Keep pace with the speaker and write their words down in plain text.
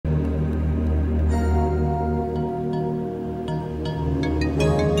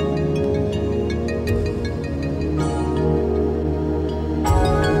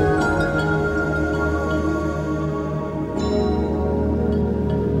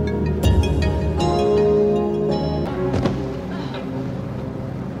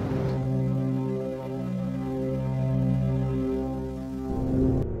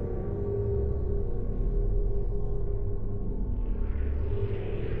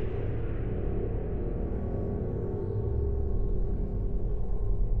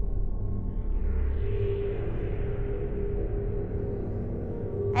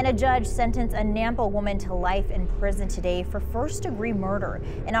And a judge sentenced a Nava woman to life in prison today for first-degree murder.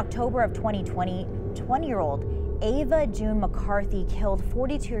 In October of 2020, 20-year-old Eava June-McCarthy killed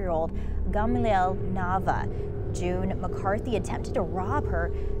 42-year-old Nava. June-McCarthy attempted to rob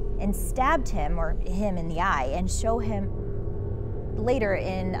her and stabbed him in the eye and show him later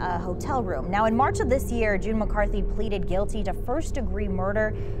in a hotel room. Now, in March of this year, June-McCarthy pleaded guilty to first-degree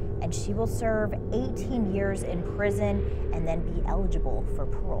murder, and she will serve 18 years in prison and then be eligible for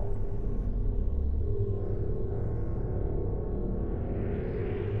parole.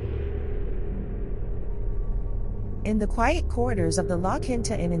 In the quiet corridors of the La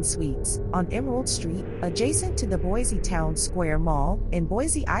Quinta Inn & Suites on Emerald Street, adjacent to the Boise Town Square Mall in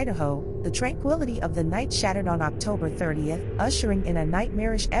Boise, Idaho, the tranquility of the night shattered on October 30th, ushering in a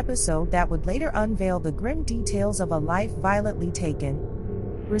nightmarish episode that would later unveil the grim details of a life violently taken.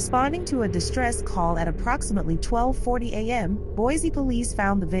 Responding to a distress call at approximately 12:40 a.m., Boise police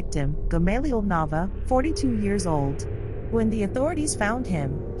found the victim, Gamaliel Nava, 42 years old. When the authorities found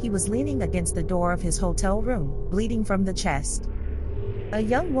him, he was leaning against the door of his hotel room, bleeding from the chest. A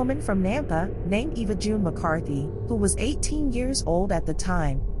young woman from Nava, named Eava June-McCarthy, who was 18 years old at the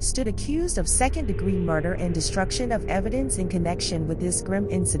time, stood accused of second-degree murder and destruction of evidence in connection with this grim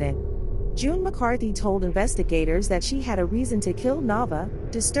incident. June-McCarthy told investigators that she had a reason to kill Nava,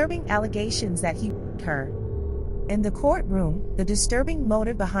 disturbing allegations that he raped her. In the courtroom, the disturbing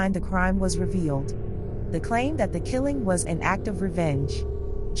motive behind the crime was revealed: the claim that the killing was an act of revenge.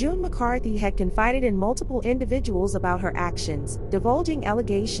 June-McCarthy had confided in multiple individuals about her actions, divulging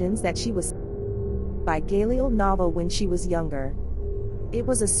allegations that she was by Gamaliel Nava when she was younger. It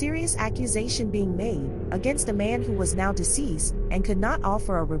was a serious accusation being made against a man who was now deceased and could not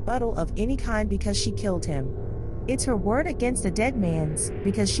offer a rebuttal of any kind because she killed him. It's her word against a dead man's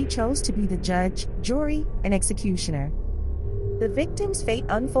because she chose to be the judge, jury, and executioner. The victim's fate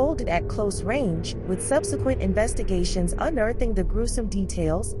unfolded at close range, with subsequent investigations unearthing the gruesome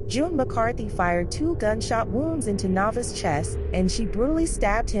details. June-McCarthy fired 2 gunshot wounds into Nava's chest, and she brutally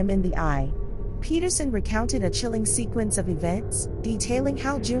stabbed him in the eye. Peterson recounted a chilling sequence of events, detailing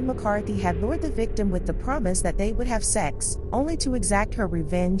how June-McCarthy had lured the victim with the promise that they would have sex, only to exact her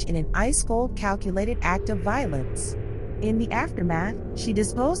revenge in an ice-cold, calculated act of violence. In the aftermath, she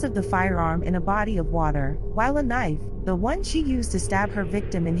disposed of the firearm in a body of water, while a knife, the one she used to stab her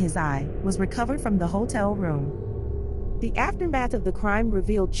victim in his eye, was recovered from the hotel room. The aftermath of the crime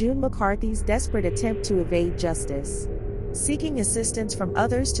revealed June-McCarthy's desperate attempt to evade justice. Seeking assistance from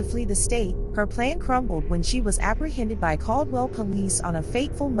others to flee the state, her plan crumbled when she was apprehended by Caldwell police on a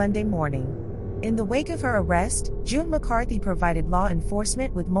fateful Monday morning. In the wake of her arrest, June-McCarthy provided law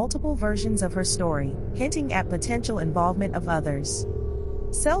enforcement with multiple versions of her story, hinting at potential involvement of others.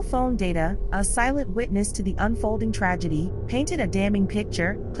 Cell phone data, a silent witness to the unfolding tragedy, painted a damning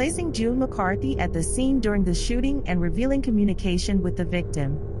picture, placing June-McCarthy at the scene during the shooting and revealing communication with the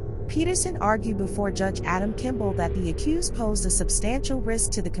victim. Peterson argued before Judge Adam Kimball that the accused posed a substantial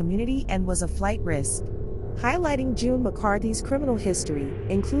risk to the community and was a flight risk. Highlighting June-McCarthy's criminal history,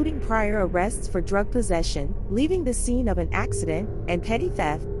 including prior arrests for drug possession, leaving the scene of an accident, and petty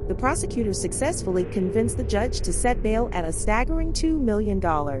theft, the prosecutor successfully convinced the judge to set bail at a staggering $2 million.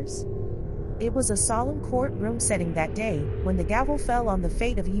 It was a solemn courtroom setting that day when the gavel fell on the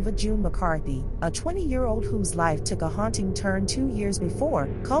fate of Eava June-McCarthy, a 20-year-old whose life took a haunting turn 2 years before,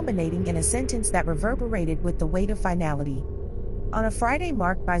 culminating in a sentence that reverberated with the weight of finality. On a Friday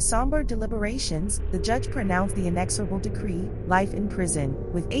marked by somber deliberations, the judge pronounced the inexorable decree, life in prison,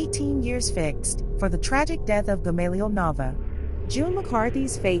 with 18 years fixed, for the tragic death of Gamaliel Nava.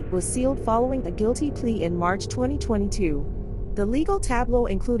 June-McCarthy's fate was sealed following a guilty plea in March 2022. The legal tableau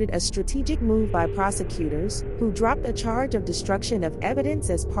included a strategic move by prosecutors, who dropped a charge of destruction of evidence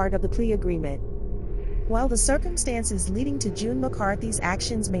as part of the plea agreement. While the circumstances leading to June-McCarthy's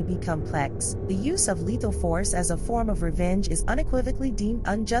actions may be complex, the use of lethal force as a form of revenge is unequivocally deemed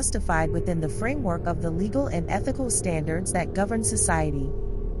unjustified within the framework of the legal and ethical standards that govern society.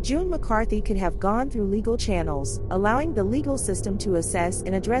 June-McCarthy could have gone through legal channels, allowing the legal system to assess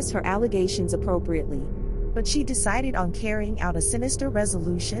and address her allegations appropriately. But she decided on carrying out a sinister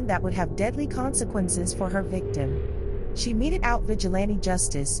resolution that would have deadly consequences for her victim. She meted out vigilante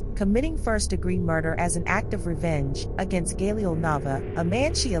justice, committing first-degree murder as an act of revenge against Gamaliel Nava, a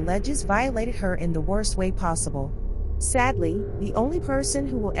man she alleges violated her in the worst way possible. Sadly, the only person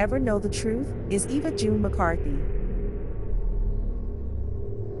who will ever know the truth is Eava June-McCarthy.